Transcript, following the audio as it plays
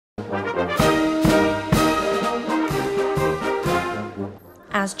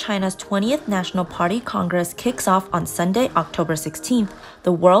As China's 20th National Party Congress kicks off on Sunday, October 16th,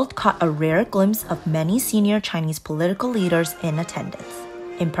 the world caught a rare glimpse of many senior Chinese political leaders in attendance.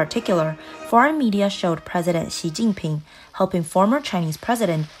 In particular, foreign media showed President Xi Jinping helping former Chinese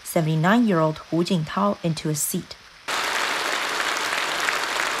President 79-year-old Hu Jintao into his seat.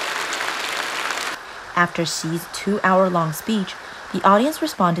 After Xi's 2-hour-long speech, the audience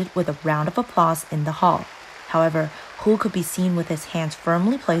responded with a round of applause in the hall. However, Hu could be seen with his hands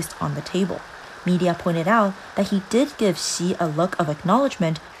firmly placed on the table. Media pointed out that he did give Xi a look of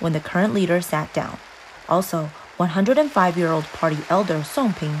acknowledgement when the current leader sat down. Also, 105-year-old party elder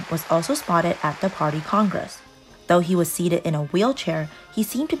Song Ping was also spotted at the party congress. Though he was seated in a wheelchair, he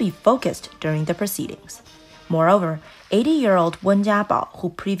seemed to be focused during the proceedings. Moreover, 80-year-old Wen Jiabao, who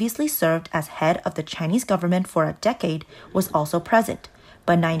previously served as head of the Chinese government for a decade, was also present,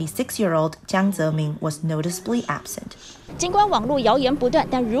 but 96-year-old Jiang Zemin was noticeably absent. 尽管网络谣言不断，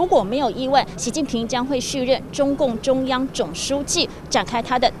但如果没有意外，习近平将会续任中共中央总书记，展开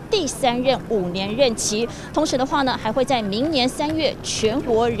他的第3任5年任期。同时的话呢，还会在明年3月全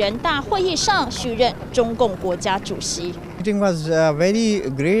国人大会议上续任中共国家主席。Meeting was a very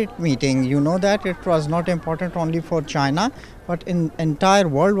great meeting. You know that it was not important only for China, but in entire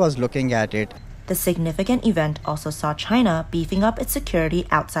world was looking at it. The significant event also saw China beefing up its security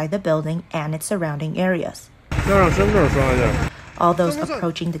outside the building and its surrounding areas. All those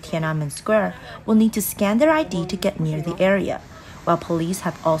approaching the Tiananmen Square will need to scan their ID to get near the area, while police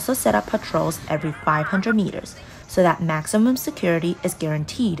have also set up patrols every 500 meters, so that maximum security is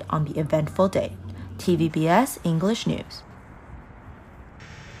guaranteed on the eventful day. TVBS English News.